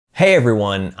Hey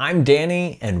everyone, I'm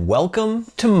Danny and welcome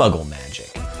to Muggle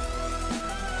Magic.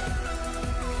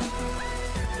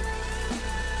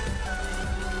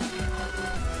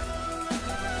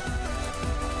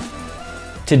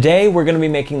 Today we're going to be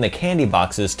making the candy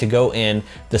boxes to go in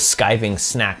the Skiving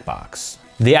Snackbox.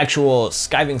 The actual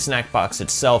Skiving Snackbox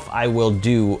itself I will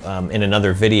do in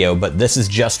another video, but this is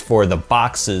just for the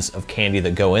boxes of candy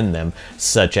that go in them,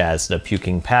 such as the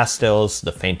Puking Pastilles,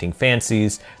 the Fainting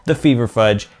Fancies, the Fever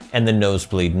Fudge, and the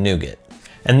Nosebleed Nougat.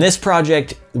 And this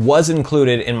project was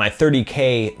included in my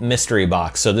 30K mystery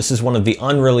box, so this is one of the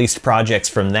unreleased projects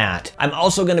from that. I'm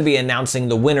also going to be announcing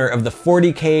the winner of the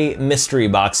 40K mystery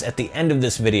box at the end of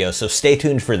this video, so stay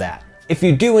tuned for that. If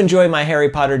you do enjoy my Harry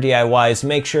Potter DIYs,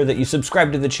 make sure that you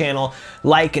subscribe to the channel,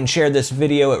 like and share this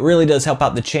video. It really does help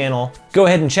out the channel. Go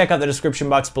ahead and check out the description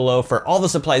box below for all the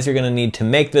supplies you're going to need to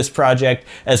make this project,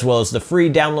 as well as the free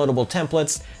downloadable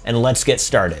templates, and let's get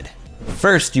started.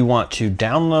 First, you want to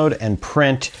download and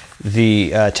print the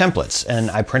templates,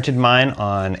 and I printed mine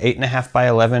on 8.5 by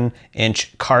 11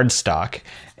 inch cardstock,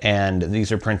 and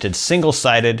these are printed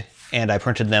single-sided, and I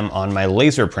printed them on my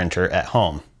laser printer at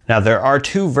home. Now there are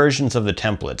two versions of the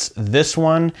templates. This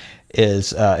one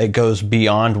is, it goes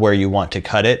beyond where you want to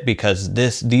cut it, because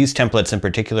these templates in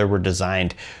particular were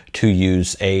designed to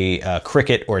use a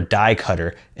Cricut or die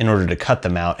cutter in order to cut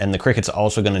them out. And the Cricut's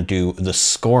also going to do the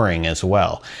scoring as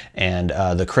well. And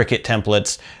the Cricut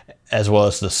templates, as well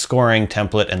as the scoring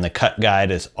template and the cut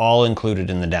guide, is all included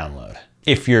in the download.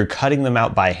 If you're cutting them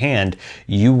out by hand,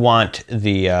 you want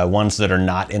the ones that are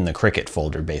not in the Cricut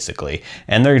folder, basically.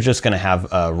 And they're just gonna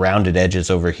have rounded edges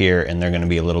over here, and they're gonna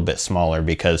be a little bit smaller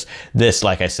because this,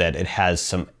 like I said, it has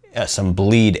some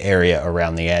bleed area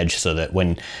around the edge, so that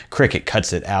when Cricut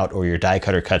cuts it out or your die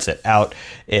cutter cuts it out,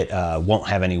 it won't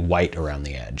have any white around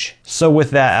the edge. So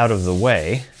with that out of the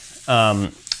way,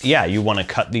 yeah, you wanna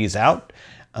cut these out.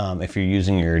 If you're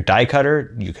using your die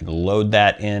cutter, you can load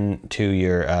that into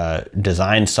your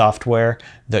design software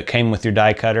that came with your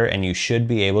die cutter, and you should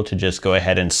be able to just go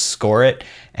ahead and score it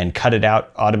and cut it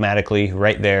out automatically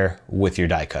right there with your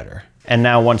die cutter. And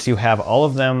now once you have all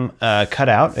of them cut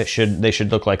out, they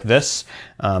should look like this.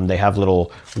 They have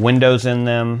little windows in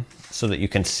them so that you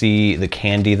can see the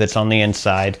candy that's on the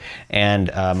inside. And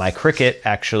my Cricut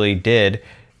actually did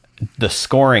the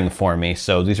scoring for me,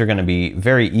 so these are going to be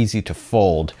very easy to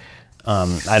fold.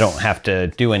 I don't have to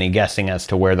do any guessing as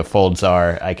to where the folds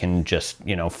are. I can just,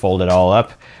 you know, fold it all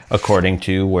up according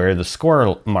to where the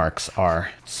score marks are.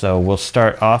 So we'll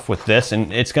start off with this,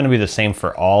 and it's going to be the same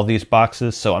for all these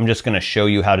boxes, so I'm just going to show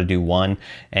you how to do one,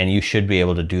 and you should be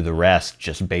able to do the rest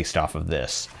just based off of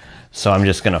this. So I'm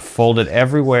just going to fold it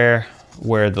everywhere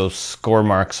where those score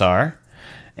marks are.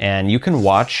 And you can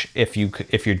watch, if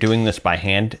you're doing this by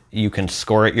hand, you can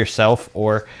score it yourself,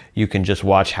 or you can just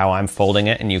watch how I'm folding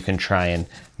it and you can try and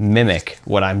mimic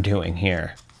what I'm doing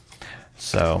here.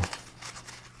 So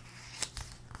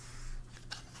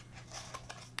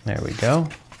there we go.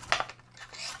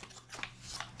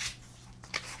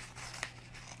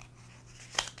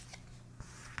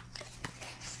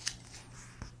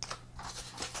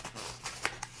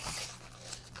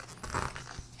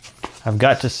 I've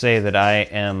got to say that I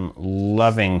am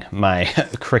loving my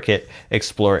Cricut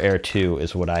Explore Air 2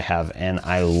 is what I have, and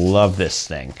I love this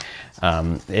thing.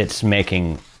 It's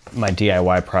making my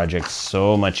DIY projects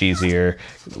so much easier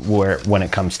when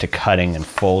it comes to cutting and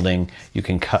folding. You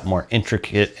can cut more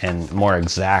intricate and more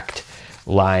exact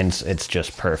lines. It's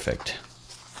just perfect.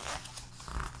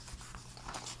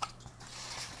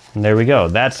 And there we go.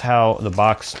 That's how the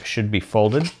box should be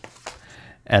folded.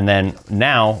 And then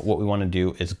now what we want to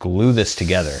do is glue this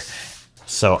together.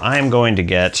 So I'm going to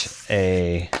get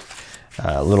a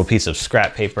little piece of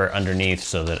scrap paper underneath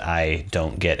so that I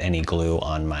don't get any glue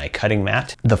on my cutting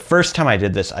mat. The first time I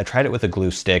did this, I tried it with a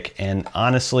glue stick, and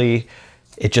honestly,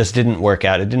 it just didn't work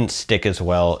out. It didn't stick as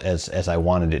well as I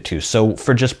wanted it to. So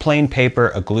for just plain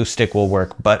paper, a glue stick will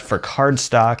work, but for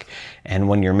cardstock and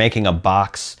when you're making a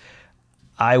box,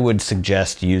 I would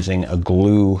suggest using a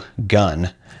glue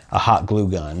gun, a hot glue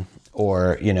gun,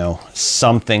 or, you know,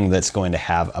 something that's going to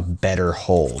have a better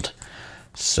hold.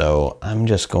 So I'm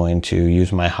just going to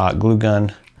use my hot glue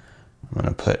gun. I'm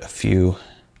going to put a few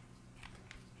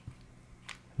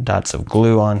dots of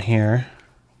glue on here.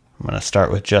 I'm going to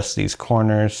start with just these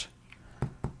corners.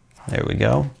 There we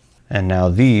go. And now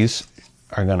these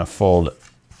are going to fold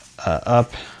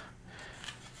up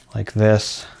like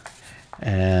this,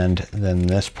 and then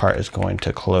this part is going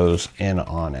to close in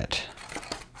on it.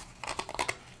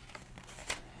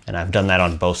 And I've done that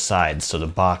on both sides, so the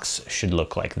box should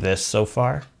look like this so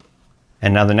far.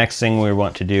 And now the next thing we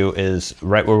want to do is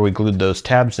right where we glued those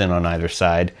tabs in on either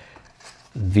side,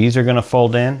 these are gonna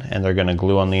fold in and they're gonna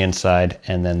glue on the inside,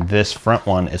 and then this front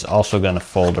one is also gonna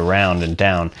fold around and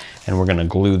down, and we're gonna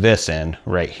glue this in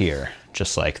right here,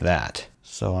 just like that.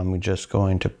 So I'm just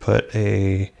going to put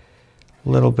a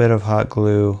little bit of hot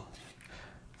glue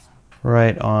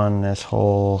right on this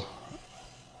whole,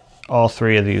 all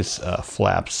three of these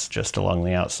flaps just along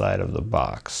the outside of the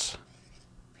box.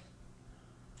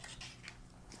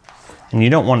 And you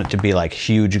don't want it to be like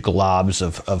huge globs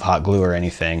of hot glue or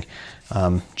anything.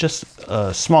 Just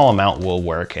a small amount will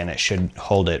work, and it should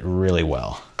hold it really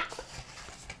well.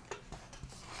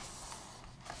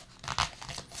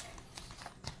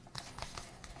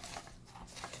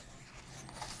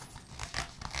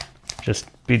 Just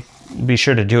be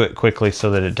sure to do it quickly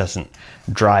so that it doesn't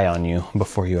dry on you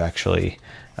before you actually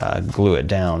glue it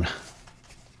down.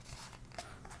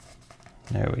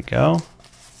 There we go.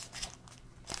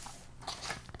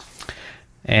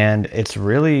 And it's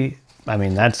really, I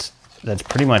mean, that's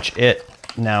pretty much it.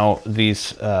 Now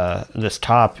these this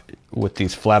top with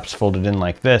these flaps folded in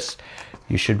like this,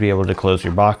 you should be able to close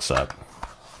your box up.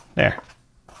 There.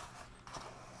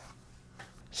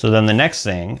 So then the next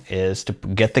thing is to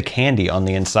get the candy on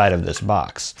the inside of this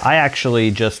box. I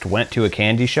actually just went to a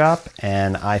candy shop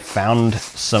and I found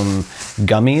some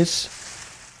gummies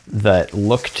that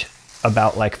looked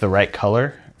about like the right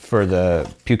color for the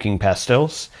Puking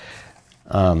Pastilles.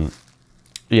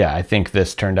 Yeah, I think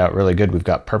this turned out really good. We've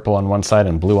got purple on one side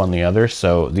and blue on the other,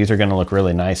 so these are gonna look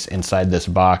really nice inside this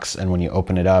box, and when you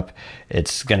open it up,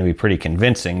 it's gonna be pretty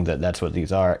convincing that that's what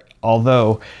these are.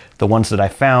 Although, the ones that I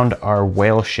found are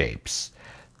whale shapes.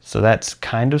 So that's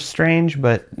kind of strange,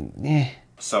 but eh.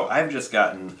 So I've just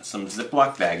gotten some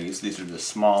Ziploc baggies. These are the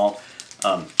small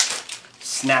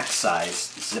snack size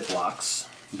Ziplocs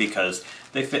because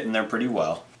they fit in there pretty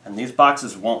well. And these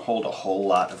boxes won't hold a whole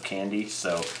lot of candy,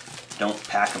 so don't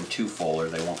pack them too full or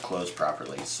they won't close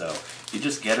properly. So you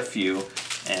just get a few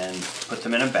and put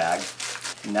them in a bag.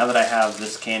 And now that I have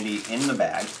this candy in the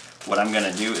bag, what I'm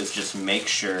going to do is just make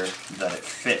sure that it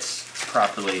fits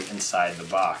properly inside the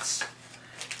box.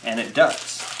 And it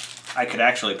does. I could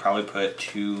actually probably put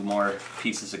 2 more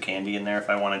pieces of candy in there if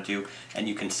I wanted to, and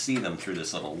you can see them through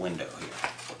this little window here.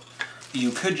 You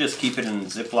could just keep it in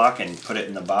Ziploc and put it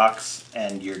in the box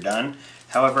and you're done.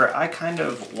 However, I kind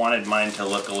of wanted mine to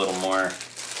look a little more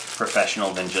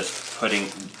professional than just putting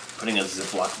a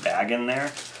Ziploc bag in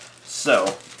there.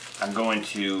 So I'm going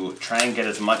to try and get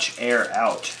as much air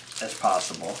out as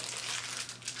possible,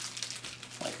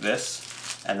 like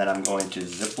this, and then I'm going to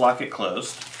Ziploc it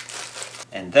closed.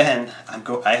 And then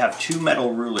I have 2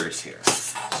 metal rulers here,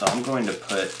 so I'm going to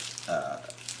put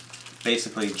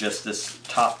basically just this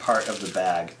top part of the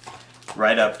bag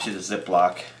right up to the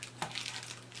Ziploc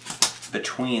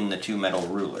between the 2 metal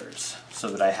rulers, so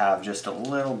that I have just a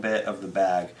little bit of the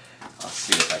bag. I'll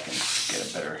see if I can get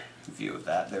a better view of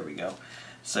that. There we go.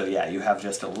 So yeah, you have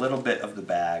just a little bit of the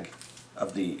bag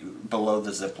of below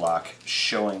the Ziploc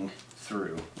showing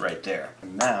through right there.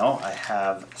 And now I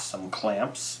have some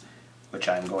clamps, which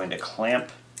I'm going to clamp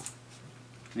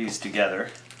these together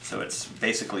so it's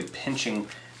basically pinching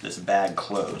this bag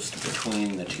closed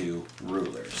between the 2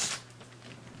 rulers.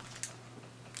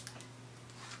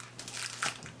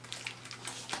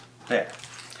 There.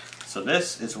 So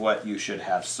this is what you should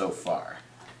have so far.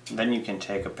 Then you can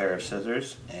take a pair of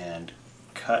scissors and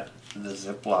cut the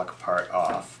Ziploc part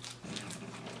off,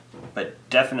 but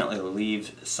definitely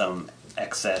leave some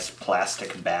excess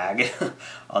plastic bag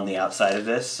on the outside of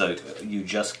this, so you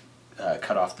just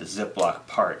cut off the Ziploc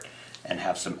part and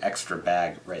have some extra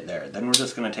bag right there. Then we're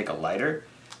just going to take a lighter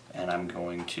and I'm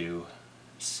going to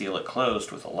seal it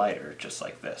closed with a lighter, just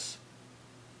like this.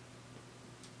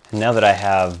 Now that I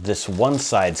have this one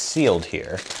side sealed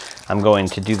here, I'm going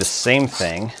to do the same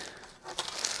thing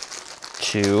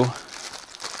to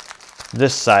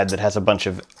this side that has a bunch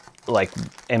of like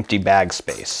empty bag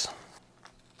space.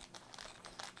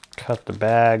 Cut the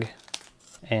bag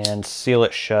and seal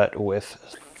it shut with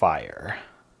fire.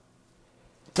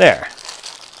 There.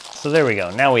 So there we go.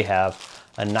 Now we have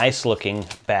a nice looking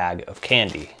bag of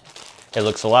candy. It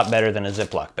looks a lot better than a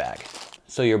Ziploc bag.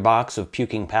 So your box of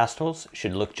Puking Pastilles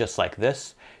should look just like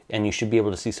this, and you should be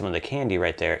able to see some of the candy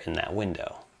right there in that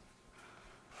window.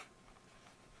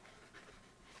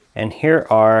 And here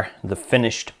are the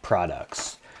finished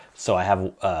products. So I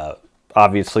have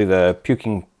obviously the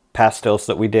Puking Pastilles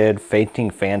that we did, Fainting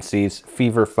Fancies,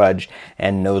 Fever Fudge,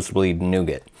 and Nosebleed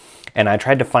Nougat. And I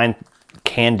tried to find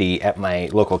candy at my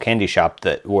local candy shop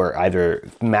that were either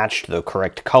matched the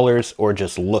correct colors or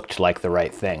just looked like the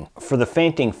right thing. For the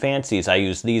Fainting Fancies, I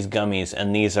use these gummies,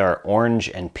 and these are orange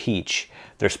and peach.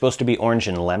 They're supposed to be orange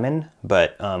and lemon,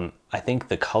 but I think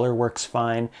the color works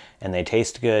fine and they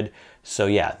taste good. So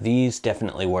yeah, these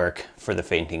definitely work for the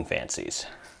Fainting Fancies.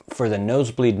 For the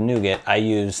Nosebleed Nougat, I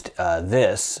used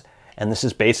this, and this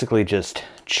is basically just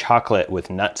chocolate with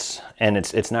nuts, and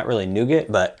it's not really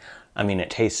nougat, but I mean, it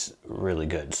tastes really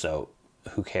good, so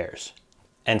who cares?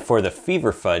 And for the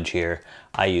Fever Fudge here,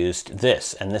 I used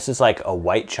this, and this is like a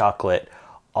white chocolate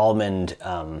almond,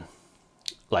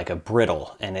 like a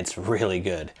brittle, and it's really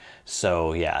good.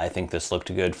 So yeah, I think this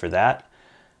looked good for that.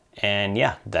 And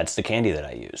yeah, that's the candy that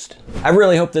I used. I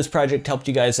really hope this project helped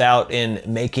you guys out in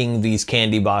making these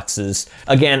candy boxes.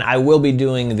 Again, I will be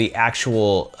doing the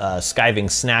actual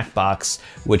Skiving Snack Box,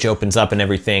 which opens up and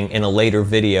everything, in a later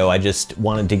video. I just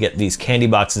wanted to get these candy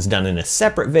boxes done in a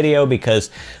separate video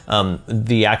because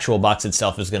the actual box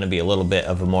itself is going to be a little bit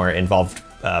of a more involved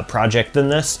project than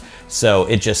this, so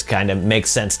it just kind of makes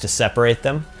sense to separate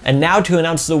them. And now to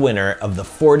announce the winner of the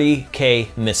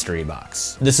 40K mystery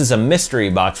box. This is a mystery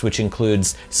box which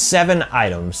includes 7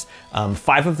 items.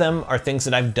 5 of them are things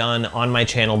that I've done on my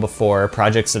channel before,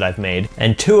 projects that I've made,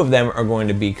 and 2 of them are going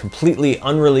to be completely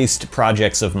unreleased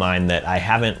projects of mine that I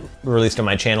haven't released on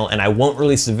my channel, and I won't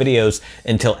release the videos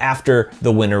until after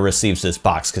the winner receives this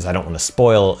box because I don't want to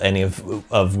spoil any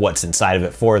of what's inside of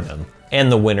it for them.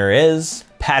 And the winner is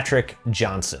Patrick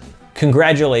Johnson.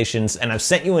 Congratulations, and I've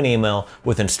sent you an email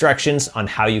with instructions on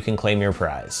how you can claim your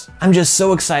prize. I'm just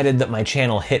so excited that my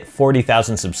channel hit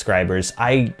 40,000 subscribers.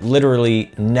 I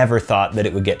literally never thought that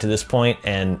it would get to this point,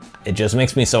 and it just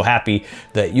makes me so happy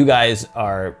that you guys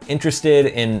are interested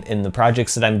in the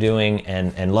projects that I'm doing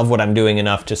and love what I'm doing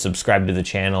enough to subscribe to the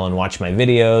channel and watch my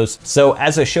videos. So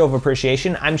as a show of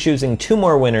appreciation, I'm choosing 2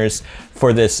 more winners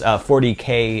for this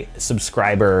 40K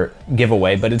subscriber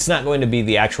giveaway, but it's not going to be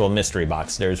the actual mystery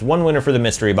box. There's 1 winner for the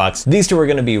mystery box. These 2 are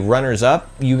going to be runners up.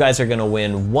 You guys are going to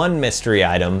win 1 mystery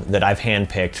item that I've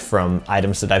handpicked from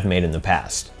items that I've made in the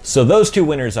past. So those 2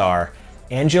 winners are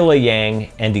Angela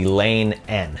Yang and Elaine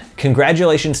N.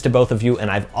 Congratulations to both of you,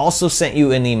 and I've also sent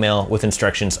you an email with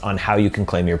instructions on how you can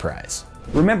claim your prize.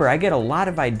 Remember, I get a lot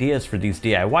of ideas for these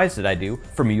DIYs that I do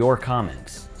from your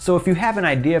comments. So if you have an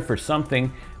idea for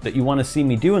something that you want to see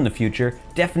me do in the future,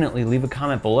 definitely leave a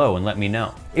comment below and let me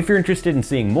know. If you're interested in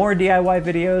seeing more DIY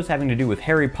videos having to do with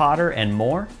Harry Potter and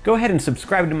more, go ahead and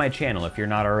subscribe to my channel if you're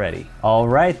not already. All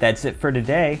right, that's it for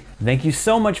today. Thank you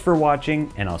so much for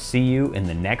watching, and I'll see you in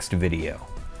the next video.